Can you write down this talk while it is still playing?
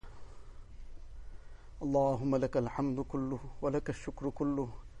اللهم لك الحمد كله ولك الشكر كله.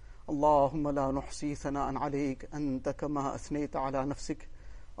 اللهم لا نحصي ثناء عليك أنت كما أثنيت على نفسك.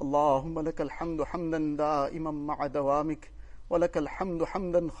 اللهم لك الحمد حمدا دائما مع دوامك، ولك الحمد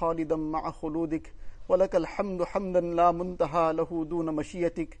حمدا خالدا مع خلودك، ولك الحمد حمدا لا منتهى له دون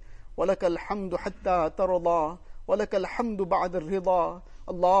مشيتك، ولك الحمد حتى ترضى، ولك الحمد بعد الرضا.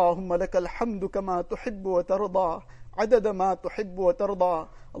 اللهم لك الحمد كما تحب وترضى عدد ما تحب وترضى.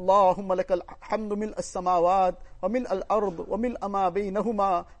 اللهم لك الحمد ملء السماوات وملء الأرض وملء ما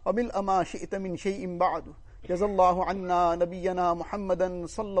بينهما وملء ما شئت من شيء بعد. جزا الله عنا نبينا محمدا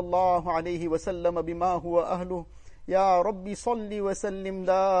صلى الله عليه وسلم بما هو أهله. يا رب صل وسلم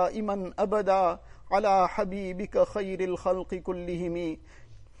دائما أبدا على حبيبك خير الخلق كلهم.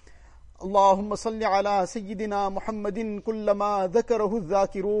 اللهم صل على سيدنا محمد كلما ذكره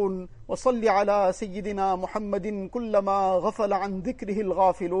الذاكرون، وصل على سيدنا محمد كلما غفل عن ذكره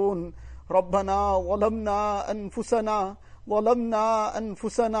الغافلون. ربنا ظلمنا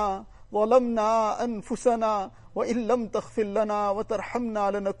أنفسنا وإن لم تغفر لنا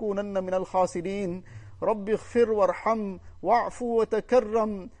وترحمنا لنكونن من الخاسرين. رب اغفر وارحم واعف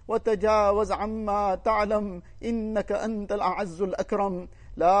وتكرم وتجاوز عما تعلم إنك أنت الأعز الأكرم.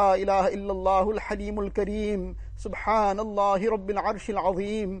 لا إله إلا الله الحليم الكريم. سبحان الله رب العرش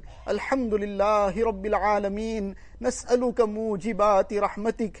العظيم. الحمد لله رب العالمين. نسألك موجبات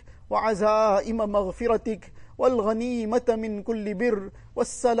رحمتك وعزائم مغفرتك والغنيمة من كل بر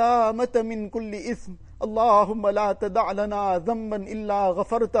والسلامة من كل إثم. اللهم لا تدع لنا ذنبا إلا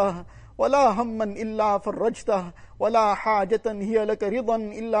غفرته، ولا هما إلا فرجته، ولا حاجة هي لك رضا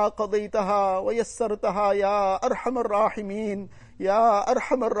إلا قضيتها ويسرتها يا أرحم الراحمين، يا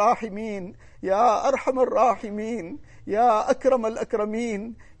أرحم الراحمين، يا أرحم الراحمين، يا أكرم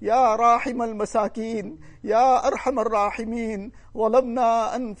الأكرمين، يا راحم المساكين، يا أرحم الراحمين.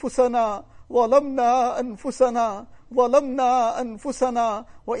 ظلمنا أنفسنا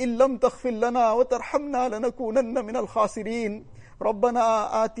وإن لم تغفر لنا وترحمنا لنكونن من الخاسرين.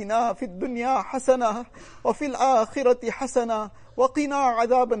 ربنا آتنا في الدنيا حسنة وفي الآخرة حسنة وقنا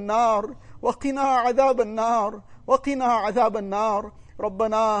عذاب النار.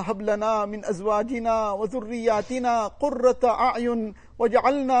 ربنا هب لنا من أزواجنا وذرياتنا قرة أعين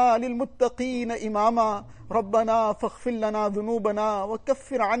واجعلنا للمتقين إماما. ربنا فاغفر لنا ذنوبنا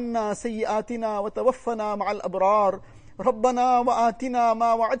وكفر عنا سيئاتنا وتوفنا مع الأبرار. ربنا وآتنا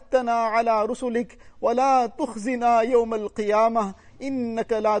ما وعدتنا على رسلك ولا تخزنا يوم القيامة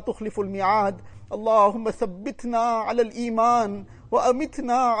إنك لا تخلف الميعاد. اللهم ثبتنا على الإيمان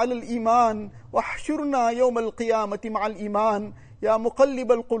وأمتنا على الإيمان واحشرنا يوم القيامة مع الإيمان. يا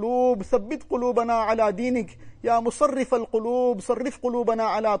مقلب القلوب ثبت قلوبنا على دينك، يا مصرف القلوب صرف قلوبنا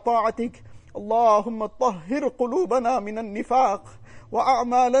على طاعتك. اللهم طهر قلوبنا من النفاق،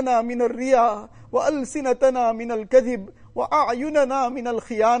 وأعمالنا من الرياء، وألسنتنا من الكذب، وأعيننا من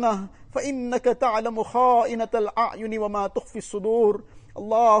الخيانة، فإنك تعلم خائنة الأعين وما تخفي الصدور.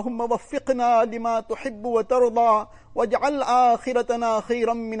 اللهم وفقنا لما تحب وترضى، واجعل آخرتنا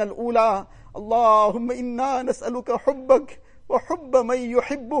خيرا من الأولى. اللهم إنا نسألك حبك وحب من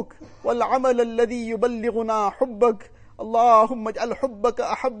يحبك والعمل الذي يبلغنا حبك. اللهم اجعل حبك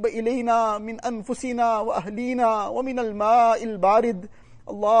أحب إلينا من أنفسنا وأهلينا ومن الماء البارد.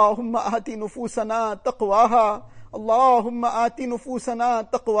 اللهم آت نفوسنا تقواها، اللهم آت نفوسنا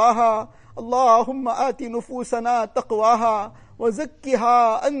تقواها، اللهم آت نفوسنا تقواها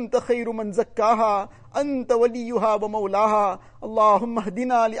وزكها أنت خير من زكاها، أنت وليها ومولاها. اللهم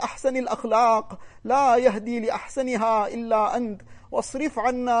اهدنا لأحسن الأخلاق لا يهدي لأحسنها إلا أنت، واصرف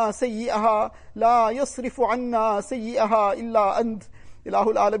عنا سيئها لا يصرف عنا سيئها إلا أنت.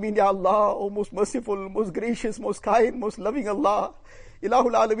 Ilahul Alameen, Ya Allah, O most merciful, most gracious, most kind, most loving Allah.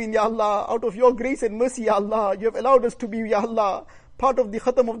 Ilahul Alameen, Ya Allah, out of your grace and mercy, Ya Allah, you have allowed us to be, Ya Allah, part of the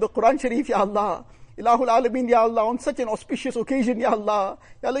Khatam of the Quran Sharif, Ya Allah. Ilahul Alameen, Ya Allah, on such an auspicious occasion, Ya Allah.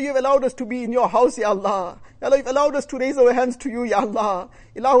 Ya Allah, you have allowed us to be in your house, Ya Allah. Ya Allah, you have allowed us to raise our hands to you, Ya Allah.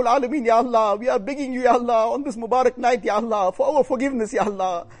 Ilahul Alameen, Ya Allah, we are begging you, Ya Allah, on this Mubarak night, Ya Allah, for our forgiveness, Ya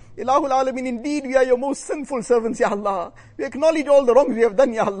Allah. Ilahul Alameen, indeed we are your most sinful servants, Ya Allah. We acknowledge all the wrongs we have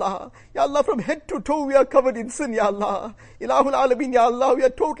done, Ya Allah. Ya Allah, from head to toe we are covered in sin, Ya Allah. Ilahul Alameen, Ya Allah, we are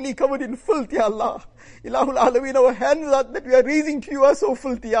totally covered in filth, Ya Allah. Ilahul Alameen, our hands that we are raising to you are so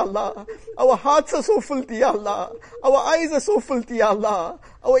filthy, Ya Allah. Our hearts are so filthy, Ya Allah. Our eyes are so filthy, Ya Allah.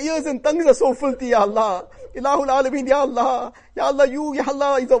 Our ears and tongues are so filthy, Ya Allah. Ilahul Alameen, Ya Allah. Ya Allah, you, Ya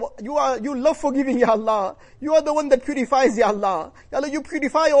Allah, you love forgiving, Ya Allah. You are the one that purifies, Ya Allah. Ya Allah, you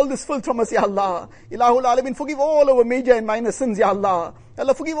purify all this filth from us, Ya Allah. Ilahul Alameen, forgive all our major and minor sins, Ya Allah.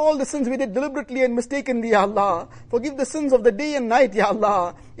 Allah, forgive all the sins we did deliberately and mistakenly, Ya Allah. Forgive the sins of the day and night, Ya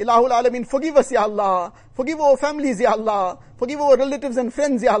Allah. Ilahul Alameen, forgive us, Ya Allah. Forgive our families, Ya Allah. Forgive our relatives and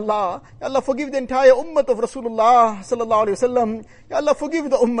friends, Ya Allah. Ya Allah, forgive the entire ummah of Rasulullah sallallahu alayhi wasallam. Ya Allah, forgive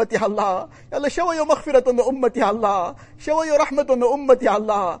the ummah, Ya Allah. Ya Allah, shower your maghfirat on the ummah, Ya Allah. Shower your rahmat on the ummah, Ya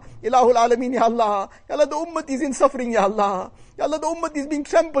Allah. Ilahul Alameen, Ya Allah. Ya Allah, the ummah is in suffering, Ya Allah. Ya Allah, the ummah is being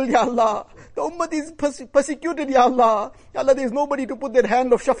trampled, Ya Allah. The ummah is persecuted, Ya Allah. Ya Allah, there is nobody to put their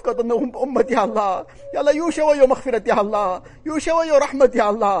hand of shafqat on the ummah, Ya Allah. Ya Allah, you shower your maghfirat, Ya Allah. You shower your rahmat, Ya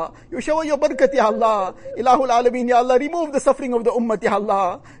Allah. You shower your barakat, Ya Allah. Ilahul Alameen, Ya Allah, remove the suffering of the ummah, Ya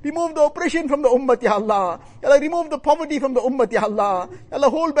Allah. Remove the oppression from the ummah, Ya Allah. Ya Allah, remove the poverty from the ummah, Ya Allah. Ya Allah,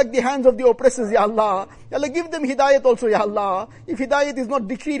 hold back the hands of the oppressors, Ya Allah. Ya Allah, give them hidayat also, Ya Allah. If hidayat is not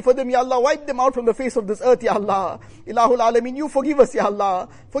decreed for them, Ya Allah, wipe them out from the face of this earth, Ya Allah. Ilahul Alameen, you forgive us, Ya Allah.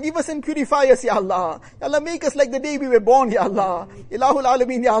 Forgive us and purify us, Ya Allah. Ya Allah, make us like the day we were born, Ya Allah. Ilahul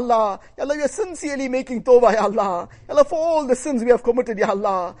Alameen, Ya Allah. Ya Allah, we are sincerely making tawbah, Ya Allah. Ya Allah, for all the sins we have committed, Ya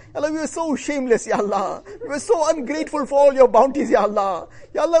Allah. Ya Allah, we were so shameless, Ya Allah. We were so ungrateful for all your bounties, Ya Allah.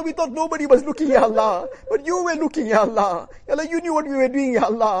 Ya Allah, we thought nobody was looking, Ya Allah. But you were looking, Ya Allah. Ya Allah, you knew what we were doing, Ya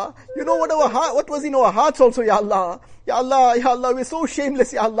Allah. You know what was in our hearts also, Ya Allah. Ya Allah, we're so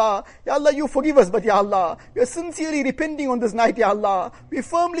shameless, Ya Allah. Ya Allah, you forgive us, but Ya Allah, we are sincerely repenting on this night, Ya Allah. We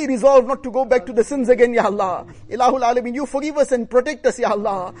firmly resolve not to go back to the sins again, Ya Allah. Ilahul Alameen, you forgive us and protect us, Ya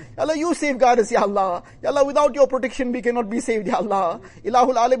Allah. Ya Allah, you safeguard us, Ya Allah. Ya Allah, without your protection, we cannot be saved, Ya Allah.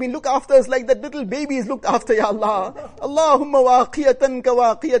 Ilahul Alameen, look after us like that little baby is looked after, Ya Allah. Allahumma waqiyatan ka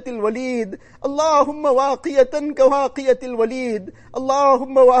waqiyatil walid. Allahumma waqiyatan ka waqiyatil walid.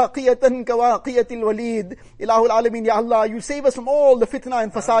 Allahumma waqiyatan ka waqiyatil walid. Ilahul Alameen, Ya Allah, you save us from all the fitna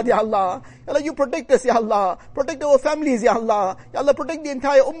and fasad, Ya Allah. Ya Allah, you protect us, Ya Allah. Protect our families, Ya Allah. Ya Allah, protect the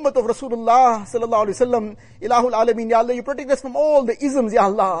entire ummah of Rasulullah sallallahu alaihi wasallam. Ilahul Alameen, Ya Allah, you protect us from all the isms, Ya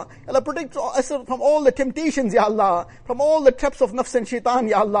Allah. Ya Allah, protect us from all the temptations, Ya Allah. From all the traps of nafs and shaitan,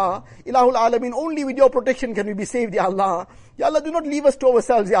 Ya Allah. Ilahul Alameen, only with your protection can we be saved, Ya Allah. Ya Allah, do not leave us to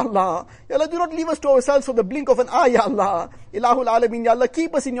ourselves, Ya Allah. Ya Allah, do not leave us to ourselves for the blink of an eye, Ya Allah. Ilahul Alameen, Ya Allah,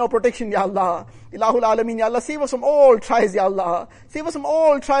 keep us in your protection, Ya Allah. Ilahul Alameen, Ya Allah, save us from all trials, Ya Allah. Save us from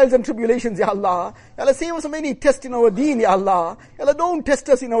all trials and tribulations, Ya Allah. Ya Allah, save us from any test in our deen, Ya Allah. Ya Allah, don't test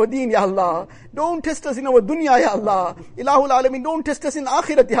us in our deen, Ya Allah. Don't test us in our dunya, Ya Allah. Ilahul Alameen, don't test us in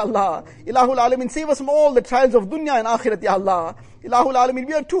akhirat, Ya Allah. Ilahul Alameen, save us from all the trials of dunya and akhirat, Ya Allah. Ilahul Alameen,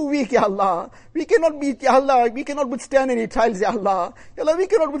 we are too weak, Ya Allah. We cannot beat, Ya Allah. We cannot withstand any trials, Ya Allah. Ya Allah, we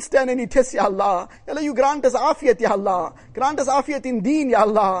cannot withstand any tests, Ya Allah. Ya Allah, you grant us afiyat, Ya Allah. Grant us afiyat in deen, Ya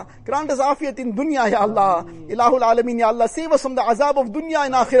Allah. Grant us afiyat in dunya, Ya Allah. Ilahul Alameen, Ya Allah, save us from the azab of dunya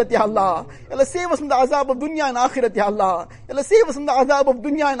and akhirat, Ya Allah. Ya Allah, save us from the azab of dunya and akhirat, Ya Allah. Ya Allah, save us from the azab of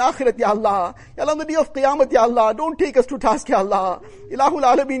dunya and akhirat, Ya Allah. Ya Allah, on the day of Qiyamah, Ya Allah, don't take us to task, Ya Allah. Ilahul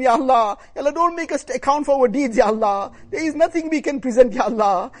Alameen, Ya Allah. Ya Allah, don't make us account for our deeds, Ya Allah. There is nothing we can present, Ya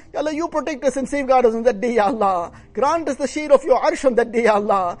Allah. Ya Allah, you protect us and safeguard us on that day, Ya Allah. Grant us the shade of your arsh on that day, Ya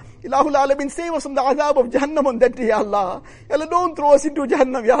Allah. Ilahul Alameen, save us from the azab of Jahannam on that day, Ya Allah. Ya Allah, don't throw us into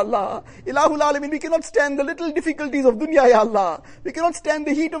Jahannam, Ya Allah. Ilahul Alameen, we cannot stand the little difficulties of dunya, Ya Allah. We cannot stand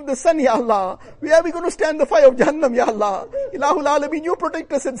the heat of the sun, Ya Allah. Where are we going to stand the fire of Jahannam, Ya Allah? Ilahul Alameen, you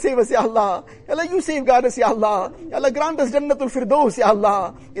protect us and save us, Ya Allah. Ya Allah, you safeguard us, Ya Allah. Ya Allah, grant us Jannatul Firdaus, Ya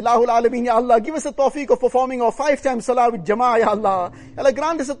Allah. Ilahul Alameen, Ya Allah, give us a tawfiq of performing our 5 times salah with jama'ah, Ya Allah. Ya Allah,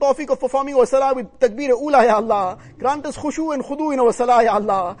 grant us a tawfiq of performing our salah with takbir ula, Ya Allah. Grant us khushu and khudu in our salah, Ya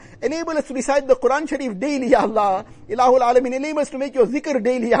Allah. Enable us to recite the Quran Sharif daily, Ya Allah. Ilahul Alameen, enable us to make your zikr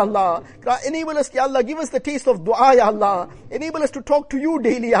daily, Ya Allah. Enable us, Ya Allah, give us the taste of dua, Ya Allah. Enable us to talk to you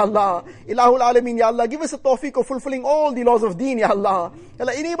daily, Ya Allah. Ilahul Alameen, Ya Allah, give us a tawfiq of fulfilling all the laws of deen, Ya Allah. Ya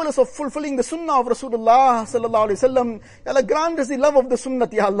Allah, enable us of fulfilling the sunnah of Rasulullah sallallahu alaihi wasallam. Ya Allah, grant us the love of the sunnah,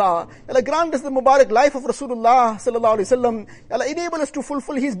 Ya Allah. Ya Allah, grant us the Mubarak life of Rasulullah sallallahu alaihi wasallam. Ya Allah, enable us to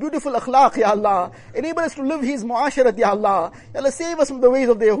fulfill his beautiful akhlaq, Ya Allah. Enable us to live his muasharat, Ya Allah. Ya Allah, save us from the ways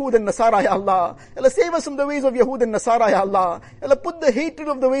of the Yahud and Nasara, Ya Allah. Ya Allah, save us from the ways of Yahud and Nasara, Ya Allah. Ya Allah, put the hatred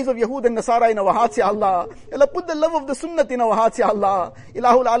of the ways of Yahud and Nasara in our hearts, Ya Allah. Ya Allah, put the love of the sunnah in our hearts, Ya Allah.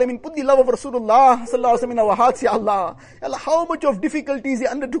 Ilahul Alameen, put the love of Rasulullah sallallahu alaihi wasallam in our hearts, Ya Allah. Ya Allah, how much of difficulties he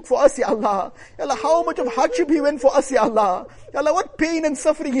undertook for us, Ya Allah. Ya Allah, how much of hardship he went for us, Ya Allah. Ya Allah, what pain and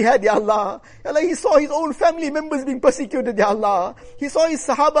suffering he had, Ya Allah. Ya Allah, he saw his own family members being persecuted, Ya Allah. He saw his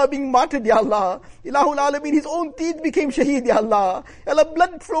Sahaba being martyred, Ya Allah. Ilahul Alameen, his own teeth became shaheed, Ya Allah. Ya Allah,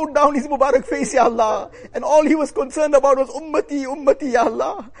 blood flowed down his Mubarak face, Ya Allah. And all he was concerned about was ummati, ummati, Ya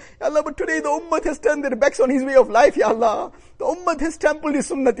Allah. Ya Allah, but today the ummah has turned their backs on his way of life, Ya Allah. The ummah has trampled his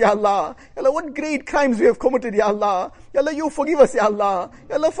sunnah, Ya Allah. Ya Allah, what great crimes we have committed, Ya Allah. Ya Allah, you forgive us, Ya Allah.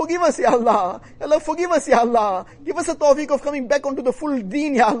 Ya Allah, forgive us, Ya Allah. Ya Allah, forgive us, Ya Allah. Give us a tawfiq of coming back onto the full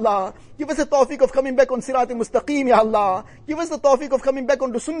deen, Ya Allah. Give us a tawfiq of coming back on Sirat al-Mustaqim, Ya Allah. Give us the tawfiq of coming back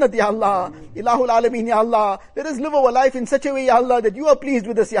onto Sunnat, Ya Allah. Ilahul Alameen, Ya Allah. Let us live our life in such a way, Ya Allah, that you are pleased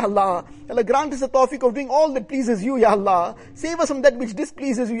with us, Ya Allah. Ya Allah, grant us the tawfiq of doing all that pleases you, Ya Allah. Save us from that which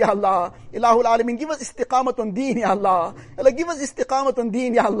displeases you, Ya Allah. Ilahul Alameen, give us istiqamat on deen, Ya Allah. Ya Allah, give us istiqamat on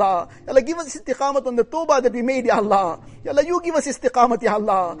deen, Ya Allah. Ya Allah, give us istiqamat on the tawbah that we made, Ya Allah. Ya Allah, you give us istiqamat, Ya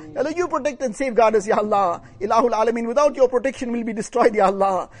Allah. Ya Allah, you protect and safeguard us, Ya Allah. Ilahul Alameen, without your protection we'll be destroyed, Ya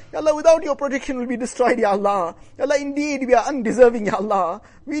Allah. Ya Allah, without your protection we'll be destroyed, Ya Allah. Ya Allah, indeed we are undeserving, Ya Allah.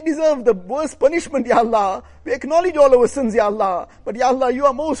 We deserve the worst punishment, Ya Allah. We acknowledge all our sins, Ya Allah. But Ya Allah, you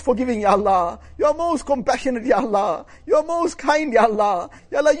are most forgiving, Ya Allah. You are most compassionate, Ya Allah. You are most kind, Ya Allah.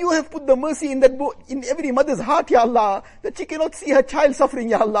 Ya Allah, you have put the mercy in every mother's heart, Ya Allah, that she cannot see her child suffering,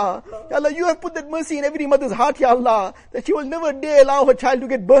 Ya Allah. Ya Allah, you have put that mercy in every mother's heart, Ya Allah, that she will never dare allow her child to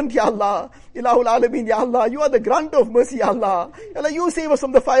get burnt, Ya Allah. Ilahul Alameen, Ya Allah, you are the granter of mercy, Ya Allah. Ya Allah, you save us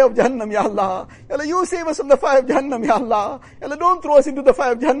from the fire of Jahannam, Ya Allah. Ya Allah, you save us from the fire of Jahannam, Ya Allah. Ya Allah, don't throw us into the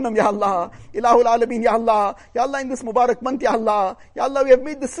fire of Jahannam, Ya Allah. Ilahul Alameen, Ya Allah. Ya Allah, in this Mubarak month, Ya Allah. Ya Allah, we have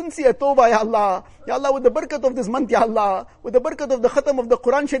made the sincere tawbah, Ya Allah. Ya Allah, with the barakat of this month, Ya Allah. With the barakat of the khatam of the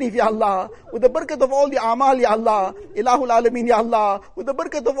Quran Sharif, Ya Allah. With the barakat of all the amal, Ya Allah. Ilahul Alameen, Ya Allah. With the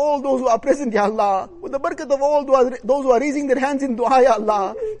barakat of all those who are present, Ya Allah. With the barakat of all those who are raising their hands in dua, Ya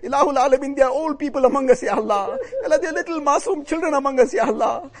Allah. Ilahul Alameen, they are old people among us, Ya Allah. Ya Allah, they are little masoom children among us, Ya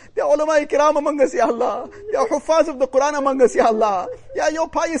Allah. They are ulama kiram among us, Ya Allah. They are huffaz of the Quran among us, Ya Allah. Ya your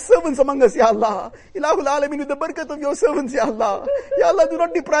pious servants among us, Ya Allah. Ilahul Alameen, with the barakat of your servants, Ya Allah. Ya Allah, do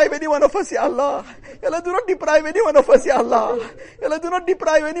not deprive any one of us, Ya Allah. Ya Allah, do not deprive any one of us, Ya Allah. Ya Allah, do not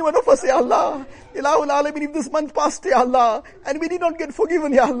deprive any one of us, Ya Allah. Ilahul Alameen, if this month passed, Ya Allah, and we did not get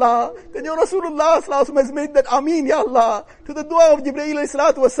forgiven, Ya Allah, then your Rasulullah has made that Ameen, Ya Allah, to the dua of Jibreel alayhi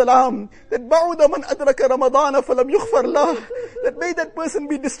salatu wassalam, that ba'uda man adraka Ramadana falam yughfar lah, that may that person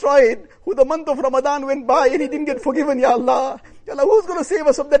be destroyed, who the month of Ramadan went by and he didn't get forgiven, Ya Allah. Ya Allah, who's going to save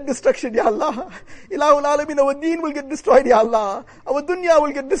us from that destruction, Ya Allah? Ilahul Alameen, our deen will get destroyed, Ya Allah. Our dunya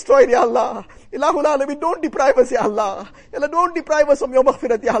will get destroyed, Ya Allah. Ilahul Alameen, don't deprive us, Ya Allah. Ya Allah, don't deprive us from your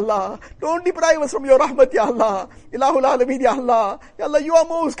maghfirat, Ya Allah. Don't deprive us from your rahmat, Ya Allah. Ilahul Alameen, Ya Allah. Ya Allah, you are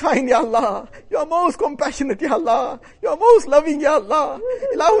most kind, Ya Allah. You are most compassionate, Ya Allah. You are most loving, Ya Allah.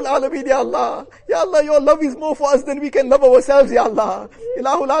 Ilahul Alameen, Ya Allah. Ya Allah, your love is more for us than we can love ourselves, Ya Allah.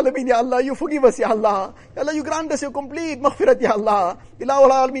 Ilahul Alameen, Ya Allah, you forgive us, Ya Allah. Ya Allah, you grant us your complete maghfirat, Ya Allah. Ilahul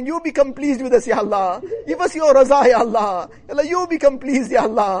Alameen, you become pleased with us, Ya Allah. Give us your raza, Ya Allah. Ya Allah, you become pleased, Ya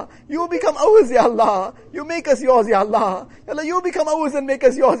Allah. You become ours, Ya Allah. You make us yours, Ya Allah. Ya Allah, you become ours and make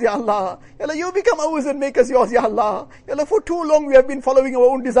us yours, Ya Allah. Ya Allah, you become ours and make us yours, Ya Allah. Ya Allah, for too long we have been following our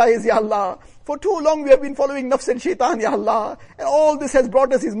own desires, Ya Allah. For too long we have been following nafs and shaitan, Ya Allah. And all this has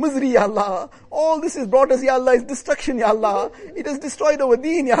brought us is misery, Ya Allah. All this has brought us, Ya Allah, is destruction, Ya Allah. It has destroyed our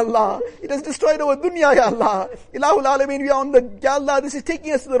deen, Ya Allah. It has destroyed our dunya, Ya Allah. Ilahul Alameen, we are on the, Ya Allah, this is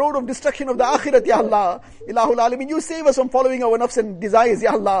taking us to the road of destruction of the akhirat, Ya Allah. Ilahul Alameen, you save us from following our nafs and desires,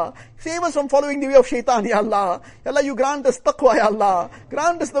 Ya Allah. Save us from following the way of shaitan, Ya Allah. Ya Allah, you grant us taqwa, Ya Allah.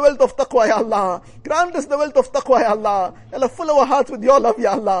 Grant us the wealth of taqwa, Ya Allah. Grant us the wealth of taqwa, Ya Allah. Ya Allah, fill our hearts with your love,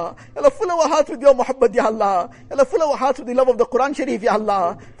 Ya Allah. Ya Allah, fill our hearts with your muhabbat, Ya Allah. Ya Allah, fill our hearts with the love of the Quran Sharif, Ya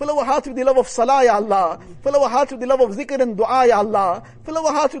Allah. Fill our hearts with the love of salah, Ya Allah. Fill our hearts with the love of zikr and dua, Ya Allah. Fill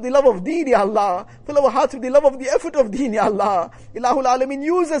our hearts with the love of deen, Ya Allah. Fill our hearts with the love of the effort of deen, Ya Allah. Ilahul Alameen,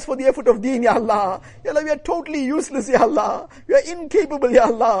 use us for the effort of deen, Ya Allah. Ya Allah, we are totally useless, Ya Allah. We are incapable, Ya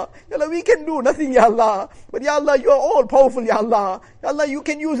Allah. Ya Allah, we can do nothing, Ya Allah. But Ya Allah, you are all powerful, Ya Allah. Ya Allah, you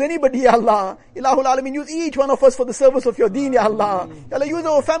can use anybody, Ya Allah. Ilahul Alameen, use each one of us for the service of your deen, Ya Allah. Ya Allah, use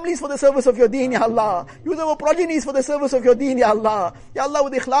our families for the service of your deen, Ya Allah. Use our progenies for the service of your deen, Ya Allah. Ya Allah,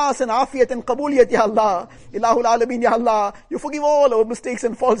 with ikhlas and afiyat and qabuliyat, Ya Allah. Ilahul Alameen, Ya Allah. You forgive all our mistakes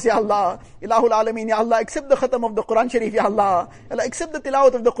and faults, Ya Allah. Ilahul Alameen, Ya Allah. Accept the khatam of the Quran Sharif, Ya Allah. Ya Allah, accept the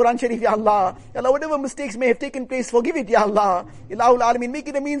tilawat of the Quran Sharif, Ya Allah. Ya Allah, whatever mistakes may have taken place, forgive it, Ya Allah. Ilahul Alameen, make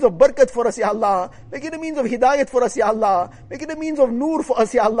it a means of barakat for us, Ya Allah. Make it a means of hidayat for us, Ya Allah. Make it a means of noor for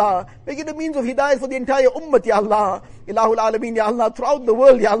us, Ya Allah. Make it a means of hidayat for the entire ummah, Ya Allah. Ilahul Alameen, Ya Allah, throughout the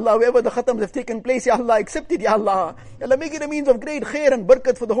world, Ya Allah, wherever the khatams have taken place, Ya Allah, accept it, Ya Allah. Ya Allah, make it a means of great khair and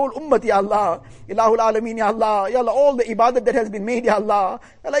barakat for the whole ummah, Ya Allah. Ilahul Alameen, Ya Allah. Ya Allah, all the ibadat that has been made, Ya Allah.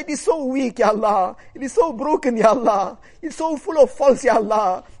 Ya Allah, it is so weak, Ya Allah. It is so broken, Ya Allah. It's so full of faults, Ya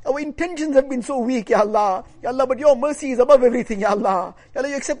Allah. Our intentions have been so weak, Ya Allah. Ya Allah, but your mercy is above everything, Ya Allah. Ya Allah,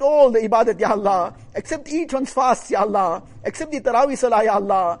 you accept all the ibadat, Ya Allah. Accept each one's fast, Ya Allah. Accept the Tarawih Salah, Ya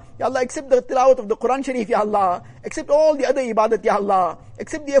Allah. Ya Allah, accept the tilawat of the Quran Sharif, Ya Allah. Accept all the other ibadat, Ya Allah.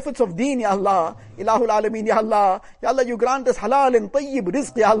 Accept the efforts of deen, Ya Allah. Ilahul Alameen, Ya Allah. Ya Allah, you grant us halal and tayyib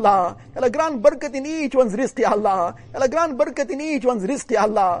rizq, Ya Allah. Ya Allah, grant barakat in each one's rizq, Ya Allah. Ya Allah, grant barakat in each one's rizq, Ya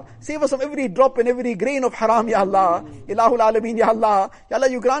Allah. Save us from every drop and every grain of haram, Ya Allah. Ilahul Alameen, Ya Allah. Ya Allah,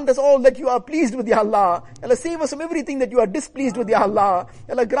 you grant us all that you are pleased with, Ya Allah. Ya Allah, save us from everything that you are displeased with, Ya Allah.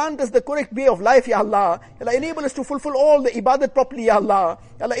 Ya Allah, grant us the correct way of life, Ya Allah. Ya Allah, enable us to fulfill all the ibadat properly, Ya Allah.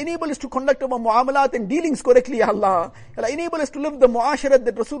 Ya Allah, enable us to conduct our muamalat and dealings correctly, Ya Allah. Ya Allah, enable us to live the muasharat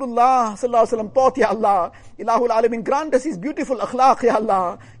that Rasulullah sallallahu alaihi wasallam taught, Ya Allah. Ilahul Alameen, grant us his beautiful akhlaq, Ya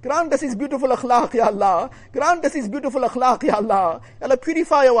Allah. Grant us his beautiful akhlaq, Ya Allah. Grant us his beautiful akhlaq, Ya Allah. Ya Allah,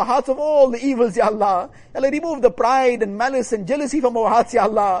 purify our hearts of all the evils, Ya Allah. Ya Allah, remove the pride and malice and jealousy from our hearts, Ya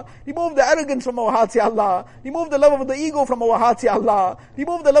Allah. Remove the arrogance from our hearts, Ya Allah. Remove the love of the ego from our hearts, Ya Allah.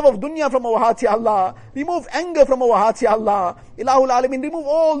 Remove the love of dunya from our hearts, Ya Allah. Remove anger from our hearts, Ya Allah. Ilahul Alameen, remove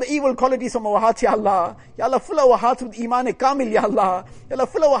all the evil qualities from our hearts, Ya Allah. Ya Allah, fill our hearts with iman kamil, Ya Allah. Ya Allah,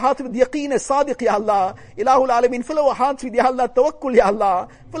 fill our hearts with yaqeen sadiq, Ya Allah. Ilahul Alameen, fill our hearts with, Ya Allah, tawakkul, Ya Allah.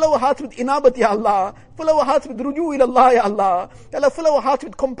 Fill our hearts with inabat, Ya Allah. Fill our hearts with ruju ilallah, Ya Allah. Ya Allah, fill our hearts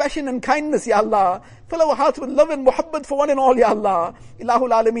with compassion and kindness, Ya Allah. Fill our hearts with love and muhabbat for one and all, Ya Allah.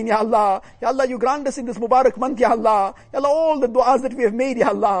 Ilahul Alameen, Ya Allah. Ya Allah, you grant us in this Mubarak month, Ya Allah. Ya Allah, all the du'as that we have made, Ya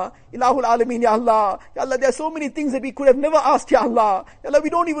Allah. Ilahul Alameen, Ya Allah. Ya Allah, there are so many things that we could have never asked, Ya Allah. Ya Allah, we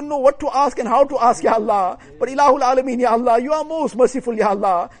don't even know what to ask and how to ask, Ya Allah. But Ilahul Alameen, Ya Allah, you are most merciful, Ya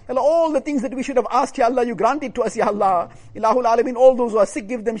Allah. Ya Allah, all the things that we should have asked, Ya Allah, you grant it to us, Ya Allah. Ilahul Alameen, all those who are sick,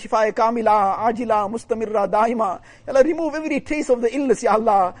 give them shifa kamila, ajila, mustamirra, daima. Ya Allah, remove every trace of the illness, Ya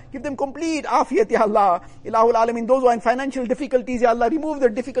Allah. Give them complete afiyat, Ya Allah. Ilahul Alameen, those who are in financial difficulties, Ya Allah, remove their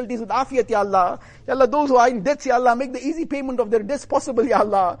difficulties with afiyat, Ya Allah. Ya Allah, those who are in debts, Ya Allah, make the easy payment of their debts possible, Ya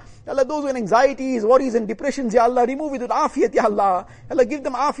Allah. Ya Allah, those who are in anxieties, worries and depressions, Ya Allah, remove it with afiyat, Ya Allah. Ya Allah, give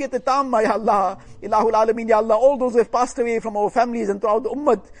them afiyat tamma, Ya Allah. Ilahul Alameen, Ya Allah, all those who have passed away from our families and throughout the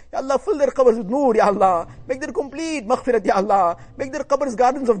ummah, Ya Allah, fill their qabrs with noor, Ya Allah. Make their complete maghfirat, Ya Allah. Make their qabrs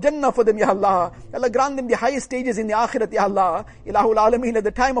gardens of Jannah for them, Ya Allah. Ya Allah, grant them the highest stages in the akhirat, Ya Allah. Ilahul Alameen, at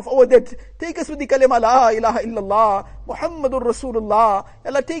the time of our death, take us with the kalima la ilaha illallah, Muhammadur Rasulullah.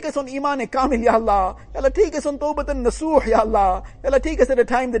 Ya Allah, take us on iman kamil, Ya Allah. Ya Allah, take us on tawbatan nasuh, Ya Allah. Ya Allah, take us at a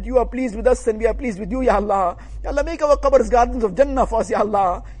time that you are pleased with us and we are pleased with you, Ya Allah. Ya Allah, make our qabrs gardens of Jannah for us, Ya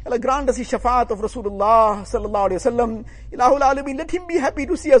Allah. Ya Allah, grant us the shafaat of Rasulullah sallallahu alayhi wa sallam. Ilahul Alameen, let him be happy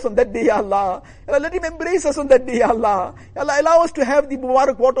to see us on that day, Ya Allah. Ya Allah, let him embrace us on that day, Ya Allah. Ya Allah, allow us to have the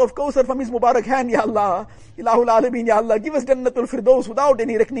Mubarak water of Kawthar from his Mubarak hand, Ya Allah. Ilahul Alameen, Ya Allah, give us Jannatul Firdaus without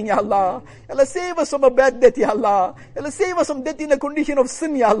any reckoning, Ya Allah. Ya Allah, save us from a bad death, Ya Allah. Ya Allah, save us from death in a condition of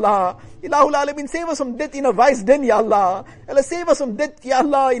sin, Ya Allah. Ilahul Alameen, save us from death in a vice den, Ya Allah. Ya Allah, save us from death, Ya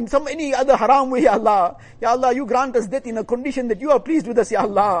Allah, in some any other haram way, Ya Allah. Ya Allah, you grant us death in a condition that you are pleased with us, Ya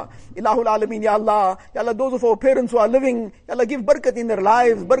Allah. Ilahul Alameen, Ya Allah. Ya Allah, those of our parents who are living, Ya Allah, give barakat in their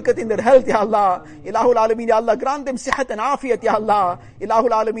lives, barakat in their health, Ya Allah. Ilahul Alameen, Ya Allah, grant them sihat and afiyat, Ya Allah.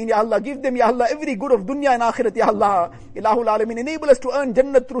 Ilahul Alameen, Ya Allah, give them, Ya Allah, every good of dunya and akhirat, Ya Allah. Ilahul Alameen, enable us to earn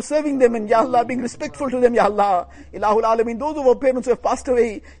Jannat through serving them and, Ya Allah, being respectful to them, Ya Allah. Ilahul Alameen, those of our parents who have passed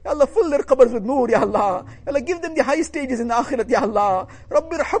away, Ya Allah, fill their qabrs with noor, Ya Allah. Ya Allah, give them the high stages in the akhirat, Ya Allah.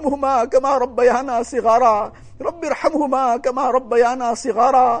 Rabbi irhamhuma kama rabbayana sighara. Rabbi irhamhuma kama rabbayana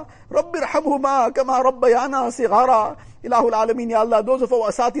sighara. Rabbi irhamhuma kama rabbayana sighara. Ilahul Alameen, Ya Allah, those of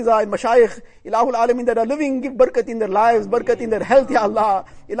our asatiza and mashayikh, Ilahul Alameen, that are living, give barakat in their lives, barakat in their health, Ya Allah.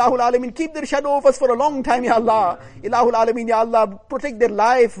 Ilahul Alameen, keep their shadow of us for a long time, Ya Allah. Ilahul Alameen, Ya Allah, protect their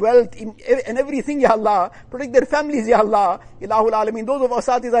life, wealth, and everything, Ya Allah. Protect their families, Ya Allah. Ilahul Alameen, those of our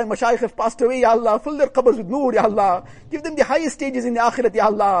asatiza and mashayikh have passed away, Ya Allah. Fill their qabrs with noor, Ya Allah. Give them the highest stages in the akhirat, Ya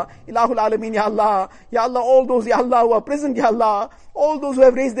Allah. Ilahul Alameen, Ya Allah. Ya Allah, all those, Ya Allah, who are present, Ya Allah. All those who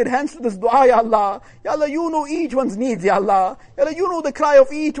have raised their hands to this dua, Ya Allah. Ya Allah, you know each one's needs, Ya Allah. Ya Allah, you know the cry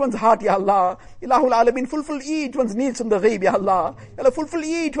of each one's heart, Ya Allah. Ilahul Alameen, fulfill each one's needs from the ghaib, Ya Allah. Ya Allah, fulfill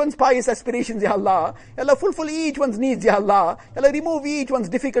each one's pious aspirations, Ya Allah. Ya Allah, fulfill each one's needs, Ya Allah. Ya Allah, remove each one's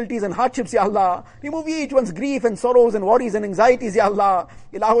difficulties and hardships, Ya Allah. Remove each one's grief and sorrows and worries and anxieties, Ya Allah.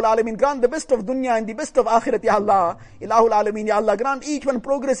 Ilahul Alameen, grant the best of dunya and the best of akhirat, Ya Allah. Ilahul Alameen, Ya Allah, grant each one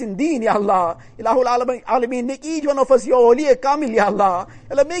progress in deen, Ya Allah. Ilahul Alameen, make each one of us your awliya kamil, Ya Ya Allah.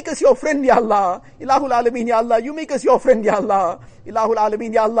 Allah, make us your friend, Ya Allah. Ilahul Alameen, Ya Allah, you make us your friend, Ya Allah. Ilahul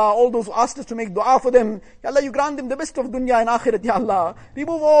Alameen, Ya Allah, all those who asked us to make dua for them, Ya Allah, you grant them the best of dunya and akhirat, Ya Allah.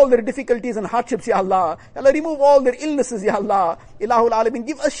 Remove all their difficulties and hardships, Ya Allah. Ya Allah, remove all their illnesses, Ya Allah. Ilahul Alameen,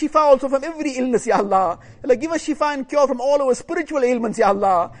 give us shifa also from every illness, Ya Allah. Ya Allah, give us shifa and cure from all our spiritual ailments, Ya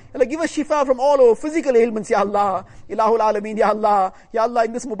Allah. Ya Allah, give us shifa from all our physical ailments, Ya Allah. Ilahul Alameen, Ya Allah. Ya Allah,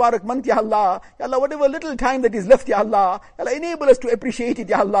 in this Mubarak month, Ya Allah. Ya Allah, whatever little time that is left, Ya Allah. Ya Allah, enable us to appreciate it,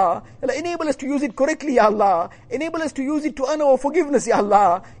 Ya Allah. Ya Allah, enable us to use it correctly, Ya Allah. Enable us to use it to earn our forgiveness, Ya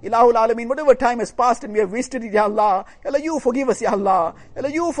Allah. Ilahul Alameen, whatever time has passed and we have wasted it, Ya Allah. Ya Allah, you forgive us, Ya Allah. Ya Allah,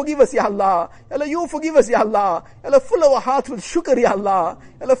 you forgive us, Ya Allah. Ya Allah, you forgive us, Ya Allah. Ya Allah, fill our hearts with shukr, Ya Allah.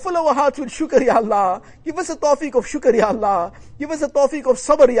 Ya Allah, fill our hearts with shukr, Ya Allah. Give us a tawfiq of shukr, Ya Allah. Give us a tawfiq of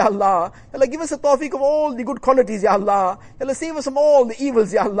sabr, Ya Allah. Ya Allah, give us a tawfiq of all the good qualities, Ya Allah. Ya Allah, save us from all the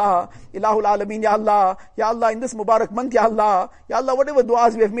evils, Ya Allah. Ilahul Alameen, Ya Allah. Ya Allah, in this Mubarak month, Ya Allah. Ya Allah, whatever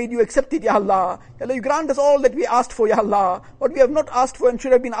du'as we have made, you accept it, Ya Allah. Ya Allah, you grant us all that we asked for, Ya Allah. What we have not asked for and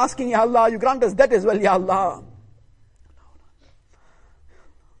should have been asking, Ya Allah, you grant us that as well, Ya Allah.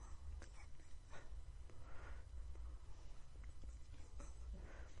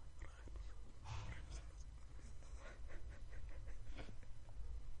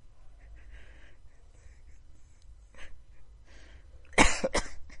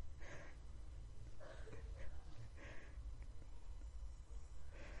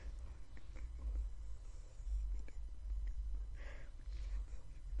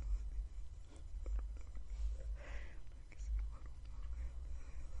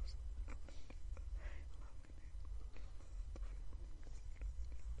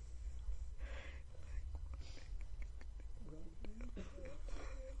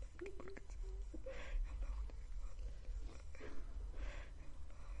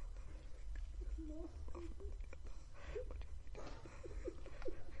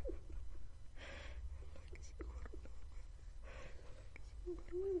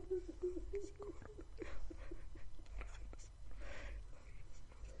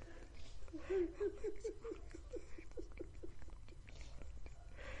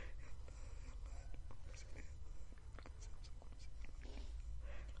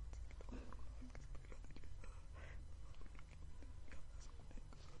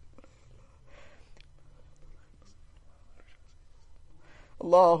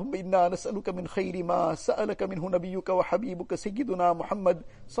 اللهم إنا نسألك من خير ما سألك منه نبيك وحبيبك سيدنا محمد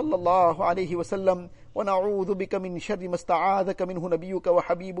صلى الله عليه وسلم ونعوذ بك من شر ما استعاذك منه نبيك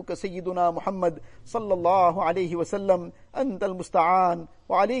وحبيبك سيدنا محمد صلى الله عليه وسلم أنت المستعان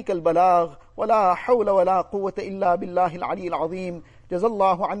وعليك البلاغ ولا حول ولا قوة إلا بالله العلي العظيم جزا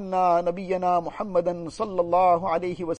الله عنا نبينا محمدا صلى الله عليه وسلم